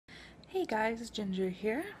Hey guys, Ginger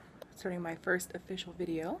here, starting my first official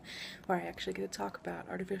video where I actually get to talk about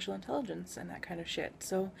artificial intelligence and that kind of shit.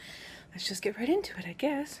 So let's just get right into it, I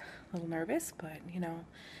guess. A little nervous, but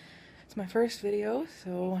it's my first video,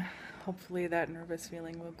 so hopefully that nervous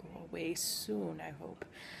feeling will go away soon, I hope.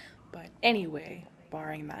 But anyway,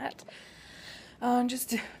 barring that,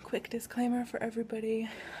 just a quick disclaimer for everybody.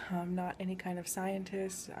 I'm not any kind of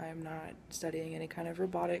scientist. I'm not studying any kind of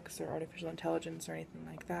robotics or artificial intelligence or anything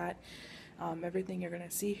like that. Everything you're going to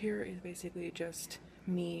see here is basically just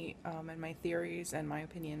me and my theories and my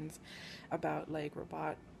opinions about like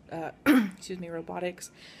robotics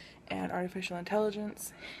and artificial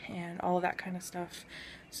intelligence and all of that kind of stuff.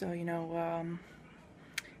 So,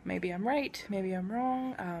 maybe I'm right, maybe I'm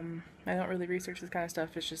wrong. I don't really research this kind of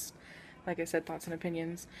stuff. It's just, like I said, thoughts and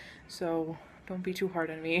opinions. So don't be too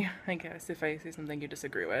hard on me, I guess, if I say something you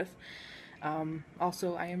disagree with.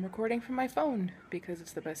 Also, I am recording from my phone because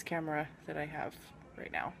it's the best camera that I have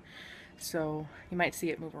right now. So you might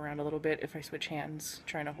see it move around a little bit if I switch hands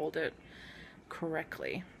trying to hold it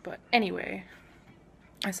correctly. But anyway,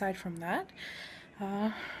 aside from that,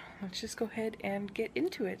 let's just go ahead and get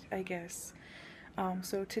into it, I guess.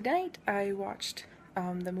 So tonight I watched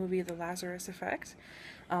the movie The Lazarus Effect.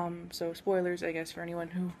 So spoilers, I guess, for anyone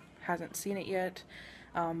who hasn't seen it yet.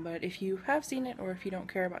 But if you have seen it, or if you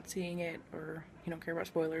don't care about seeing it, or you don't care about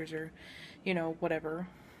spoilers, or, whatever,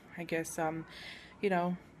 I guess, I'm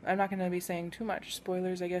not going to be saying too much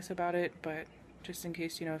spoilers, I guess, about it, but just in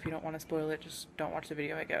case, if you don't want to spoil it, just don't watch the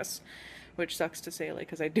video, I guess. Which sucks to say, like,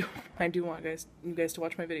 because I do want you guys to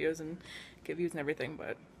watch my videos and get views and everything,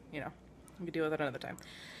 but, we can deal with that another time.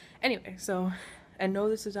 Anyway, so, and no,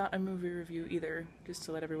 this is not a movie review either, just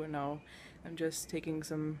to let everyone know. I'm just taking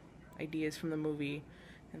some ideas from the movie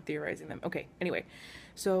and theorizing them. Okay, anyway,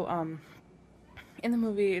 so, in the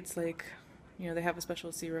movie, it's like, they have a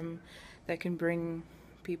special serum that can bring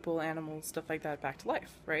people, animals, stuff like that back to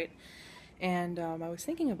life, right? And, I was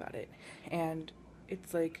thinking about it, and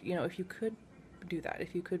it's like, if you could do that,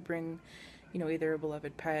 if you could bring, either a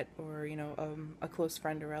beloved pet or, a close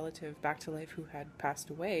friend or relative back to life who had passed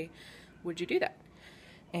away, would you do that?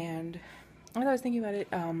 And as I was thinking about it,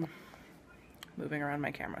 moving around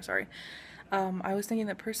my camera, sorry. I was thinking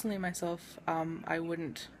that personally myself, I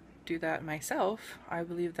wouldn't do that myself. I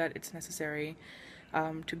believe that it's necessary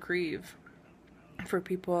to grieve for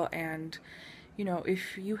people, and,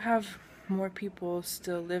 if you have more people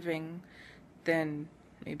still living than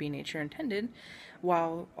maybe nature intended,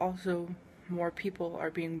 while also more people are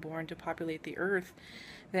being born to populate the earth,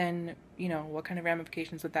 then, what kind of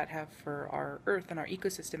ramifications would that have for our earth and our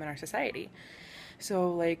ecosystem and our society?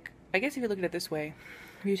 So, like, I guess if you look at it this way,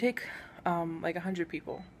 if you take, like 100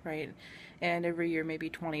 people, right, and every year maybe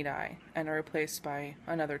 20 die and are replaced by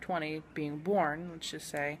another 20 being born, let's just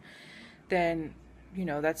say, then,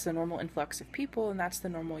 that's the normal influx of people, and that's the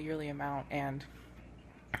normal yearly amount, and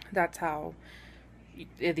that's how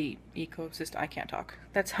the ecosystem, I can't talk,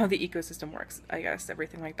 that's how the ecosystem works, I guess,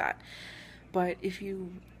 everything like that. But if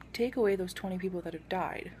you take away those 20 people that have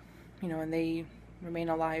died, and they remain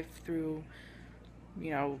alive through,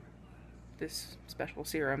 this special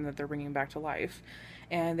serum that they're bringing back to life,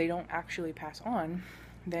 and they don't actually pass on,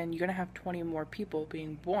 then you're going to have 20 more people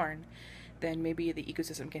being born than maybe the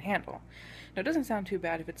ecosystem can handle. Now, it doesn't sound too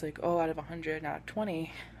bad if it's like, oh, out of 100, not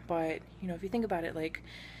 20, but, if you think about it, like,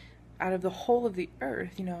 out of the whole of the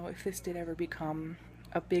earth, if this did ever become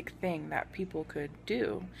a big thing that people could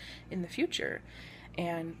do in the future,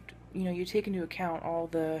 and, you take into account all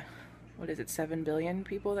the, 7 billion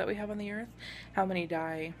people that we have on the earth, how many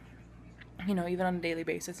die, even on a daily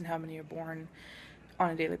basis, and how many are born on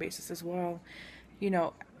a daily basis as well,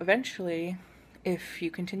 eventually, if you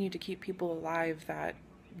continue to keep people alive that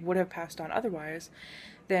would have passed on otherwise,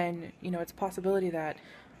 then, it's a possibility that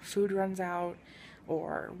food runs out,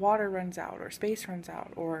 or water runs out, or space runs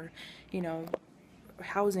out, or,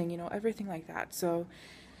 housing, everything like that. So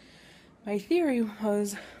my theory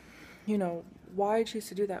was, why choose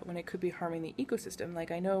to do that when it could be harming the ecosystem? Like,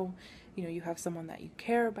 I know, you have someone that you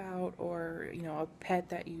care about, or, a pet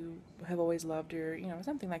that you have always loved, or,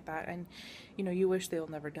 something like that, and, you wish they'll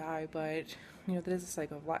never die, but, that is a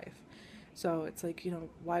cycle of life. So it's like,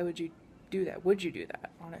 why would you do that? Would you do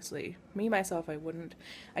that? Honestly, me, myself, I wouldn't.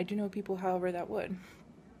 I do know people, however, that would.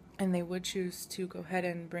 And they would choose to go ahead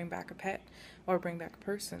and bring back a pet or bring back a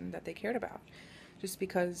person that they cared about, just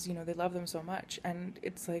because, they love them so much. And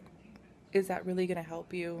it's like, is that really going to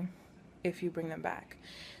help you if you bring them back?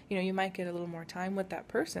 You might get a little more time with that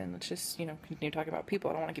person. Let's just, continue talking about people.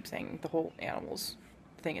 I don't want to keep saying the whole animals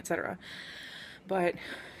thing, etc. But,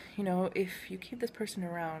 if you keep this person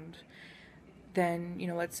around, then, you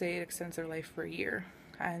know, let's say it extends their life for a year.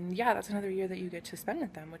 And yeah, that's another year that you get to spend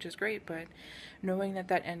with them, which is great, but knowing that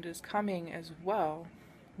that end is coming as well,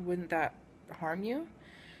 wouldn't that harm you?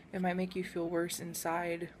 It might make you feel worse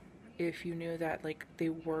inside if you knew that, like, they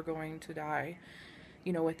were going to die,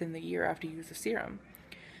 you know, within the year after you use the serum.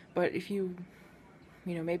 But if you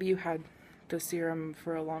know, maybe you had the serum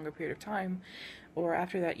for a longer period of time, or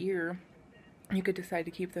after that year, you could decide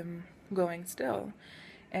to keep them going still.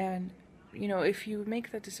 And, you know, if you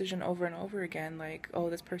make that decision over and over again, like, oh,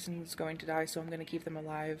 this person's going to die, so I'm going to keep them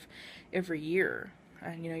alive every year,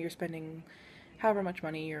 and, you know, you're spending however much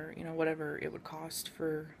money or, you know, whatever it would cost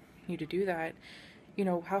for you to do that, you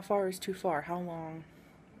know, how far is too far? How long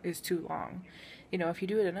is too long? You know, if you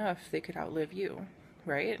do it enough, they could outlive you,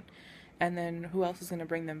 right? And then who else is going to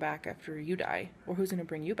bring them back after you die? Or who's going to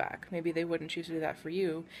bring you back? Maybe they wouldn't choose to do that for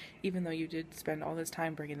you, even though you did spend all this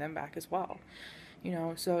time bringing them back as well. You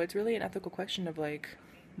know, so it's really an ethical question of, like,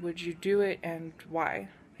 would you do it and why?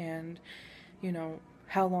 And, you know,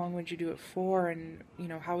 how long would you do it for? And, you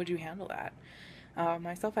know, how would you handle that?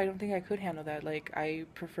 Myself, I don't think I could handle that. Like, I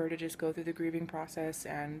prefer to just go through the grieving process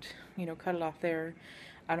and, you know, cut it off there.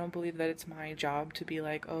 I don't believe that it's my job to be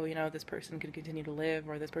like, oh, you know, this person can continue to live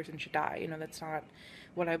or this person should die. You know, that's not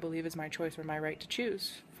what I believe is my choice or my right to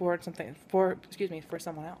choose for something, for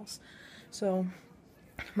someone else. So,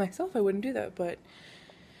 myself, I wouldn't do that, but,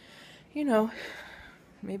 you know,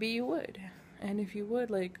 maybe you would. And if you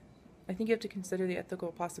would, like, I think you have to consider the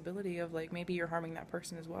ethical possibility of, like, maybe you're harming that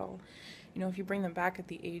person as well. You know, if you bring them back at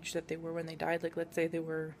the age that they were when they died, like, let's say they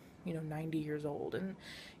were, you know, 90 years old, and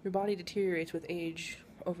your body deteriorates with age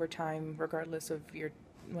over time, regardless of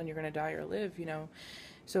when you're going to die or live, you know.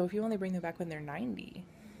 So if you only bring them back when they're 90,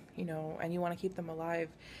 you know, and you want to keep them alive,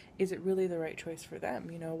 is it really the right choice for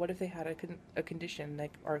them? You know, what if they had a condition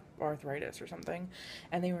like arthritis or something,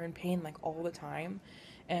 and they were in pain, like, all the time?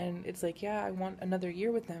 And it's like, yeah, I want another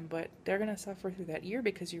year with them, but they're going to suffer through that year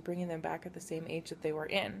because you're bringing them back at the same age that they were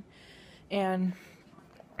in. And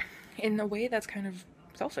in a way, that's kind of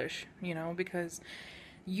selfish, you know, because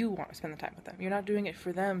you want to spend the time with them. You're not doing it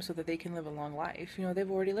for them so that they can live a long life. You know, they've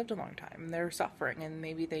already lived a long time. They're suffering, and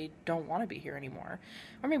maybe they don't want to be here anymore.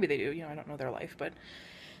 Or maybe they do, you know, I don't know their life, but,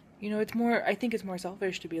 you know, I think it's more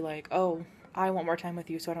selfish to be like, oh, I want more time with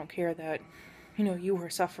you, so I don't care that, you know, you were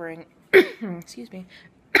suffering. Excuse me.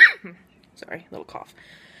 Sorry, little cough.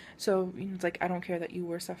 So, you know, it's like, I don't care that you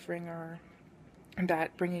were suffering, or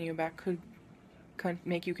that bringing you back could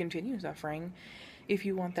make you continue suffering if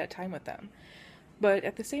you want that time with them. But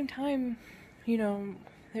at the same time, you know,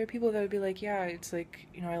 there are people that would be like, yeah, it's like,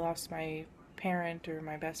 you know, I lost my parent or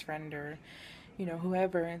my best friend or, you know,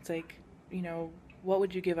 whoever. And it's like, you know, what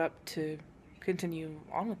would you give up to continue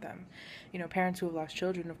on with them? You know, parents who have lost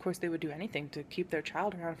children, of course, they would do anything to keep their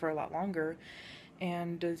child around for a lot longer.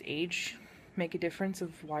 And does age make a difference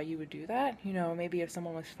of why you would do that? You know, maybe if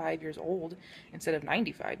someone was 5 years old instead of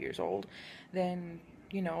 95 years old, then,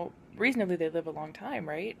 you know, reasonably they live a long time,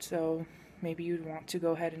 right? So maybe you'd want to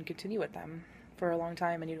go ahead and continue with them for a long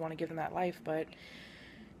time and you'd want to give them that life, but,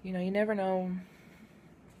 you know, you never know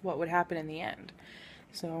what would happen in the end.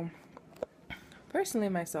 So, personally,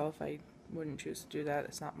 myself, I wouldn't choose to do that.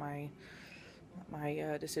 It's not my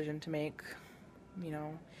decision to make, you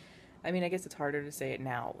know. I mean, I guess it's harder to say it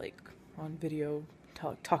now, like, on video,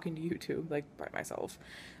 talking to YouTube, like, by myself,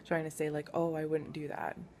 trying to say, like, oh, I wouldn't do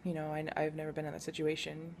that. You know, I've never been in that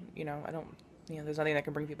situation. You know, I don't, you know, there's nothing that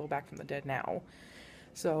can bring people back from the dead now.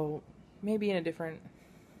 So maybe in a different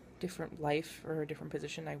life or a different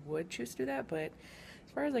position, I would choose to do that. But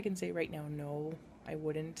as far as I can say right now, no, I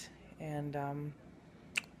wouldn't. And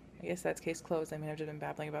I guess that's case closed. I mean, I've just been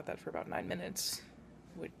babbling about that for about 9 minutes.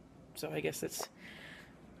 So I guess it's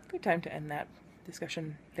a good time to end that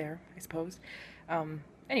discussion there, I suppose.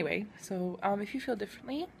 Anyway, so if you feel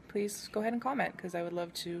differently, please go ahead and comment, because I would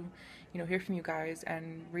love to, you know, hear from you guys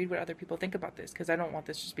and read what other people think about this, because I don't want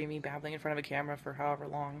this to just be me babbling in front of a camera for however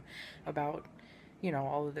long about, you know,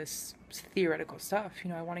 all of this theoretical stuff. You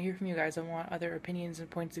know, I want to hear from you guys. I want other opinions and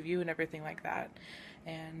points of view and everything like that.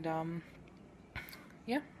 And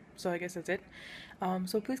yeah, so I guess that's it.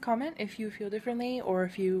 So please comment if you feel differently, or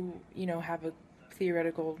if you know, have a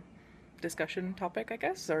theoretical discussion topic, I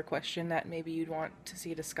guess, or a question that maybe you'd want to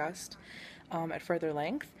see discussed at further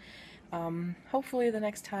length. Hopefully the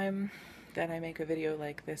next time that I make a video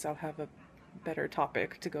like this, I'll have a better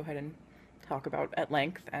topic to go ahead and talk about at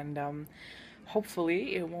length, and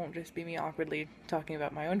hopefully it won't just be me awkwardly talking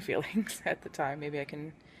about my own feelings at the time. Maybe I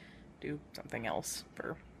can do something else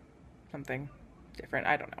for something different.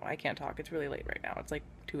 I don't know. I can't talk. It's really late right now. It's like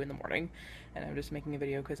 2 in the morning, and I'm just making a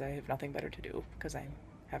video because I have nothing better to do because I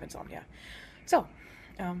have insomnia. So,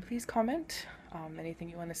 please comment anything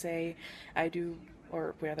you want to say. I do,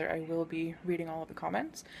 or rather, I will be reading all of the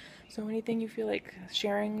comments. So, anything you feel like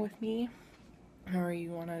sharing with me or you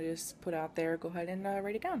want to just put out there, go ahead and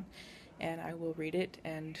write it down. And I will read it,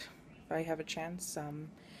 and if I have a chance,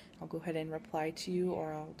 I'll go ahead and reply to you,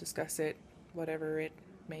 or I'll discuss it, whatever it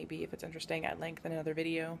may be, if it's interesting, at length in another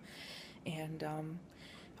video. And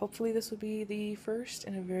hopefully this will be the first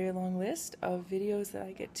in a very long list of videos that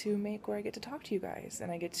I get to make where I get to talk to you guys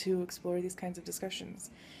and I get to explore these kinds of discussions.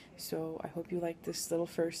 So I hope you like this little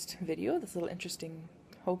first video, this little interesting,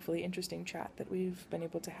 hopefully interesting chat that we've been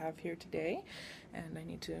able to have here today. And I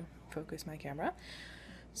need to focus my camera.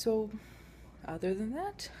 So other than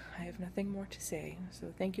that, I have nothing more to say.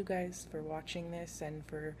 So thank you guys for watching this and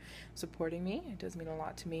for supporting me. It does mean a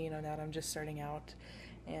lot to me, that I'm just starting out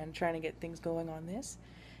and trying to get things going on this.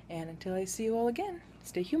 And until I see you all again,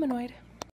 stay humanoid.